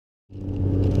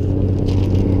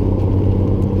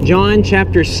John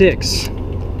chapter 6.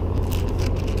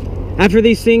 After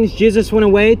these things, Jesus went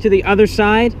away to the other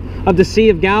side of the Sea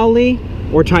of Galilee,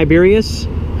 or Tiberias.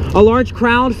 A large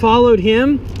crowd followed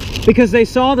him because they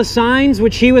saw the signs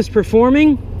which he was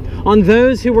performing on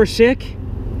those who were sick.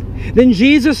 Then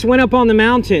Jesus went up on the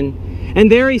mountain,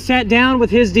 and there he sat down with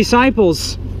his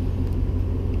disciples.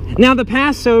 Now the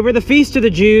Passover, the feast of the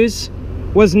Jews,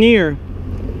 was near.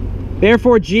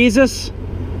 Therefore Jesus,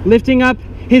 lifting up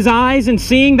his eyes and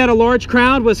seeing that a large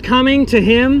crowd was coming to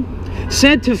him,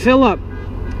 said to Philip,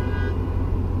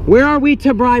 "Where are we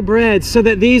to buy bread so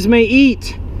that these may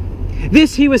eat?"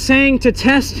 This he was saying to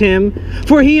test him,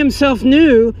 for he himself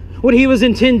knew what he was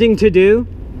intending to do.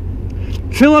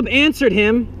 Philip answered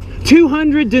him,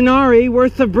 200 denarii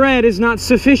worth of bread is not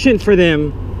sufficient for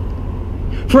them,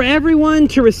 for everyone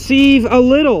to receive a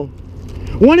little.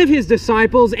 One of his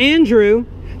disciples, Andrew,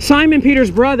 Simon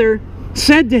Peter's brother,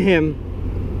 said to him,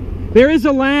 "There is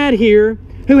a lad here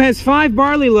who has 5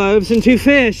 barley loaves and 2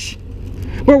 fish.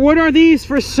 But what are these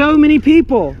for so many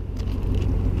people?"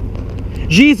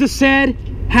 Jesus said,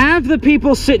 "Have the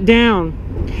people sit down."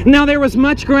 Now there was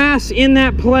much grass in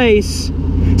that place,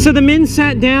 so the men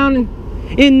sat down,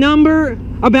 in number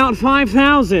about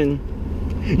 5,000.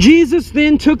 Jesus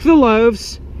then took the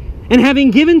loaves, and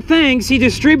having given thanks, he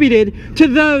distributed to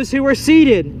those who were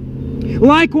seated.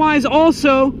 Likewise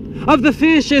also of the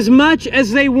fish as much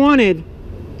as they wanted.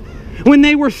 When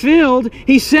they were filled,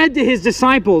 he said to his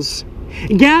disciples,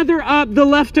 "Gather up the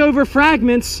leftover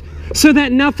fragments so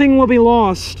that nothing will be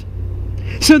lost."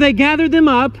 So they gathered them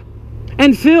up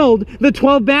and filled the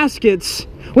 12 baskets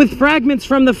with fragments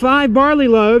from the 5 barley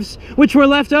loaves which were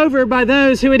left over by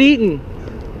those who had eaten.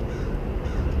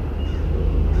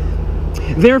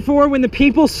 Therefore, when the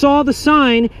people saw the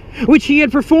sign which he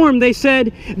had performed, they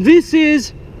said, "This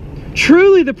is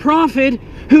truly the prophet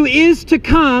who is to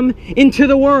come into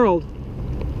the world."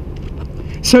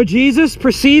 So Jesus,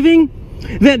 perceiving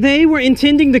that they were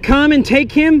intending to come and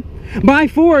take him by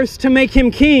force to make him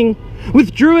king,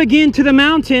 withdrew again to the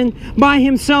mountain by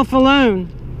himself alone.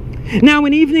 Now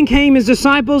when evening came, his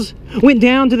disciples went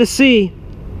down to the sea,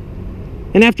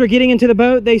 and after getting into the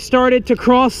boat, they started to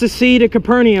cross the sea to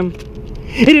Capernaum.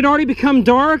 It had already become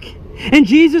dark, and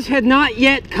Jesus had not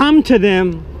yet come to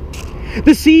them.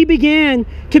 The sea began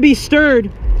to be stirred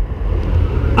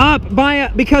up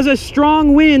because a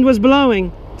strong wind was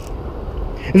blowing.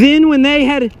 Then when they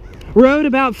had rowed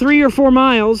about 3 or 4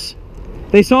 miles,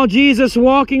 they saw Jesus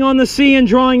walking on the sea and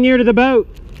drawing near to the boat,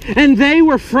 and they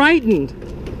were frightened.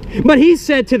 But he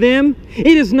said to them,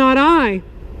 "It is I.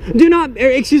 Do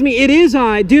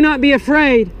not be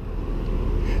afraid."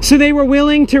 So they were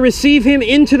willing to receive him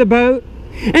into the boat,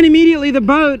 and immediately the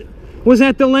boat was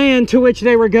at the land to which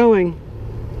they were going.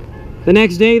 The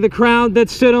next day the crowd that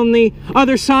stood on the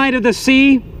other side of the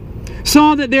sea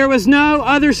saw that there was no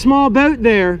other small boat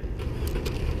there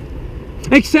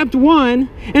except one,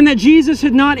 and that Jesus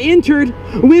had not entered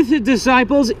with his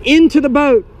disciples into the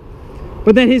boat,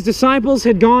 but that his disciples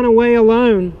had gone away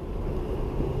alone.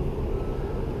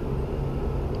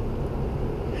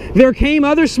 There came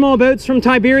other small boats from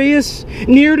Tiberias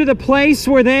near to the place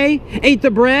where they ate the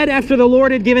bread after the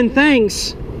Lord had given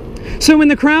thanks. So when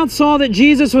the crowd saw that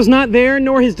Jesus was not there,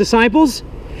 nor his disciples,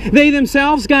 they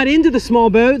themselves got into the small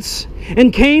boats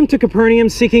and came to Capernaum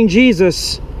seeking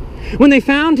Jesus. When they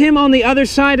found him on the other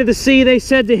side of the sea, they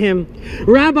said to him,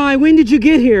 "Rabbi, when did you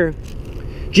get here?"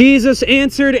 Jesus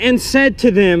answered and said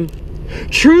to them,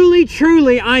 "Truly,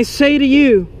 truly, I say to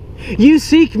you, you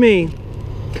seek me,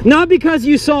 not because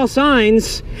you saw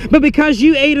signs, but because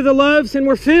you ate of the loaves and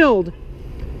were filled.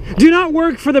 Do not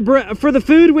work for the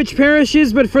food which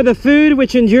perishes, but for the food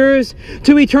which endures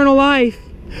to eternal life,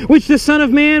 which the Son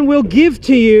of Man will give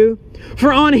to you,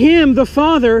 for on him the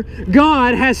Father,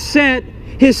 God, has set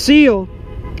his seal."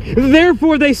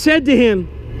 Therefore they said to him,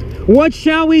 "What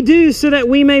shall we do so that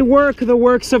we may work the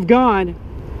works of God?"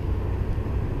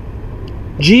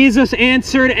 Jesus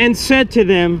answered and said to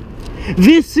them,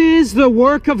 "This is the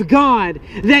work of God,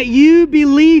 that you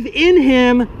believe in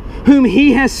him whom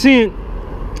he has sent."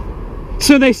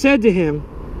 So they said to him,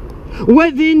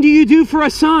 "What then do you do for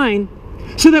a sign,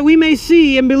 so that we may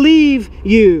see and believe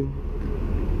you?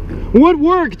 What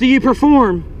work do you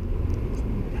perform?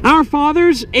 Our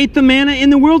fathers ate the manna in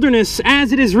the wilderness,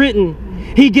 as it is written,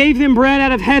 he gave them bread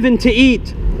out of heaven to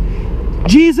eat."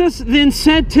 Jesus then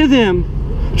said to them,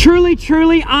 "Truly,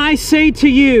 truly, I say to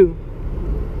you,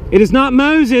 it is not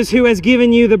Moses who has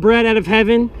given you the bread out of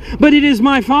heaven, but it is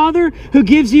my Father who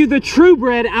gives you the true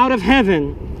bread out of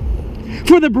heaven.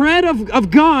 For the bread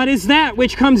of God is that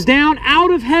which comes down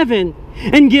out of heaven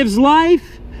and gives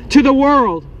life to the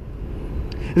world."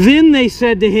 Then they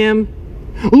said to him,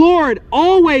 Lord,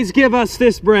 always give us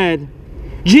this bread.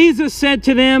 Jesus said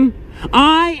to them,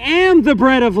 I am the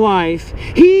bread of life.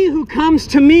 He who comes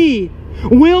to me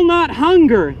will not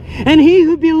hunger, and he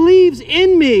who believes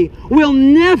in me will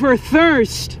never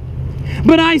thirst.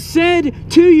 But I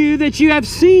said to you that you have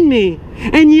seen me,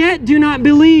 and yet do not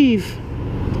believe.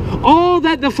 All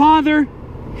that the Father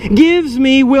gives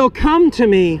me will come to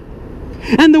me,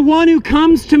 and the one who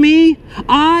comes to me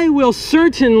I will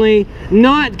certainly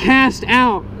not cast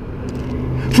out.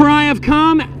 For I have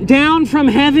come down from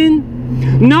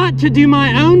heaven, not to do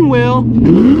my own will,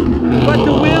 but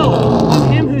the will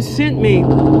of him who sent me.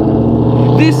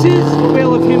 This is the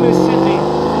will of him who sent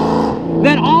me,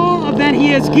 that all of that he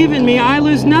has given me I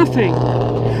lose nothing,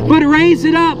 but raise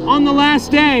it up on the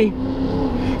last day.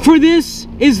 For this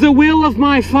is the will of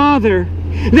my Father,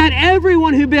 that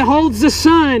everyone who beholds the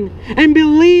Son and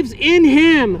believes in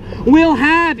him will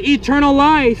have eternal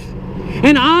life,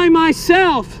 and I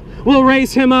myself will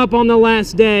raise him up on the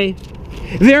last day.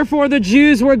 Therefore the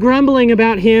Jews were grumbling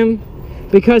about him,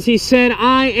 because he said,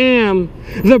 I am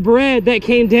the bread that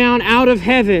came down out of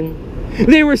heaven.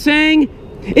 They were saying,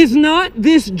 is not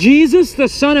this Jesus the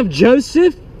son of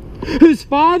Joseph, whose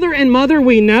father and mother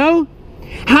we know?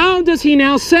 How does he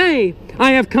now say,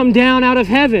 I have come down out of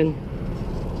heaven?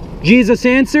 Jesus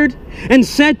answered and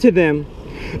said to them,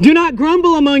 do not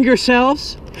grumble among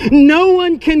yourselves. No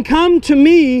one can come to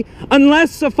me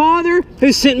unless the Father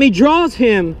who sent me draws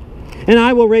him, and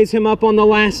I will raise him up on the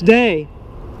last day.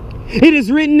 It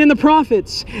is written in the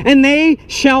prophets, and they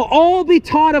shall all be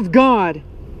taught of God.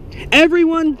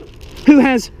 Everyone who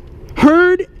has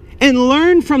heard and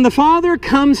learned from the Father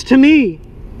comes to me.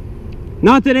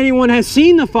 Not that anyone has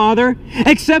seen the Father,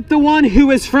 except the one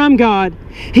who is from God.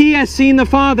 He has seen the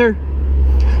Father.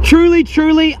 Truly,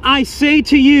 truly, I say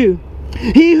to you,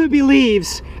 he who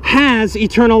believes has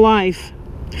eternal life.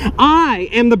 I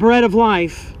am the bread of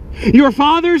life. Your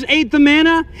fathers ate the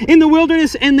manna in the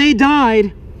wilderness, and they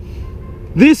died.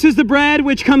 This is the bread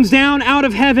which comes down out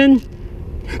of heaven,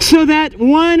 so that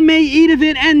one may eat of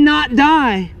it and not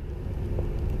die.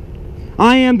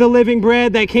 I am the living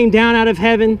bread that came down out of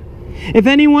heaven. If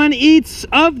anyone eats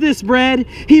of this bread,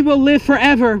 he will live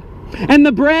forever. And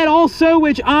the bread also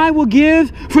which I will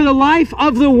give for the life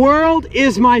of the world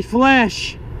is my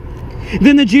flesh.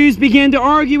 Then the Jews began to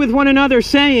argue with one another,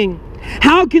 saying,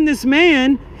 how can this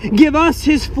man give us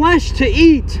his flesh to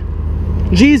eat?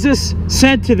 Jesus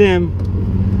said to them,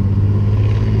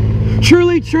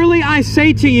 truly, truly, I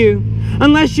say to you,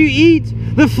 unless you eat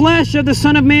the flesh of the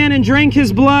Son of Man and drink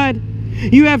his blood,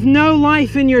 you have no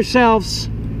life in yourselves.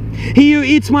 He who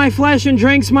eats my flesh and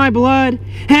drinks my blood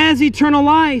has eternal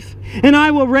life, and I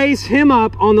will raise him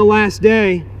up on the last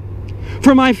day.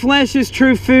 For my flesh is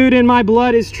true food, and my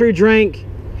blood is true drink.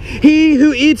 He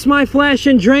who eats my flesh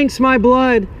and drinks my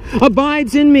blood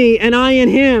abides in me, and I in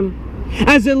him.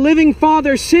 As the living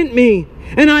Father sent me,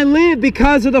 and I live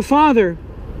because of the Father,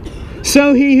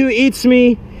 so he who eats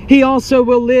me, he also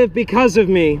will live because of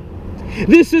me.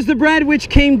 This is the bread which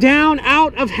came down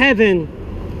out of heaven.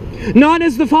 Not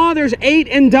as the fathers ate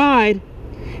and died,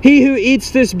 he who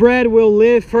eats this bread will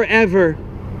live forever.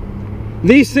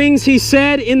 These things he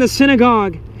said in the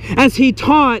synagogue, as he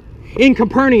taught in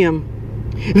Capernaum.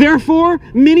 Therefore,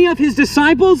 many of his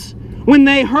disciples, when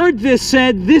they heard this,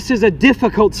 said, this is a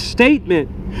difficult statement.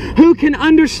 Who can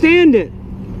understand it?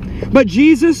 But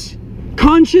Jesus,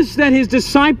 conscious that his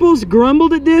disciples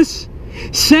grumbled at this,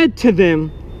 said to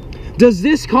them, does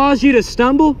this cause you to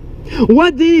stumble?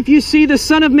 What then if you see the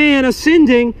Son of Man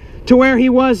ascending to where he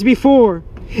was before?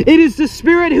 It is the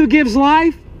Spirit who gives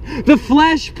life. The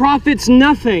flesh profits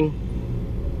nothing.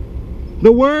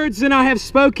 The words that I have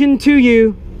spoken to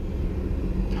you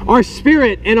are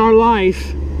spirit and are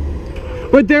life.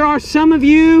 But there are some of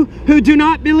you who do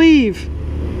not believe.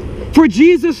 For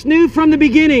Jesus knew from the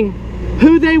beginning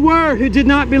who they were who did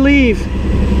not believe,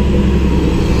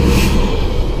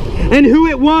 and who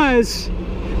it was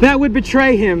that would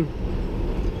betray him.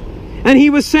 And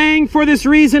he was saying, for this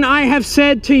reason I have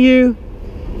said to you,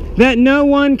 that no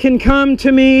one can come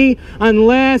to me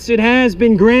unless it has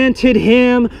been granted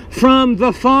him from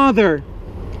the Father.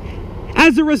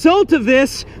 As a result of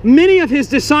this, many of his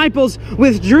disciples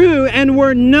withdrew and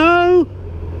were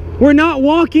not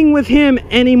walking with him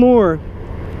anymore.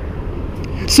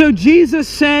 So Jesus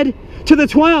said to the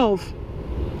 12,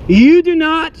 you do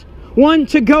not want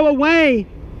to go away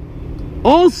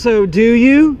also, do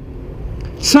you?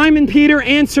 Simon Peter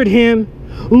answered him,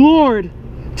 Lord,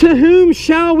 to whom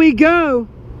shall we go?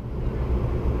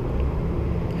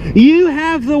 You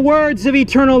have the words of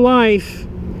eternal life.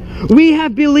 We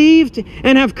have believed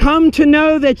and have come to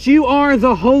know that you are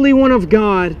the Holy One of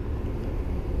God."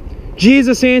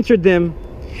 Jesus answered them,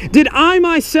 "Did I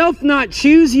myself not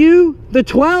choose you, the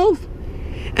 12?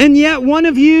 And yet one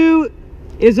of you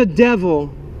is a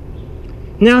devil."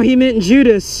 Now he meant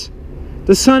Judas,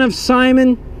 the son of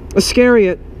Simon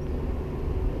Iscariot.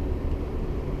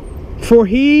 For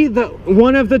he,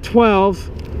 one of the 12,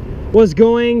 was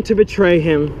going to betray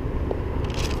him.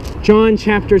 John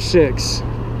chapter 6.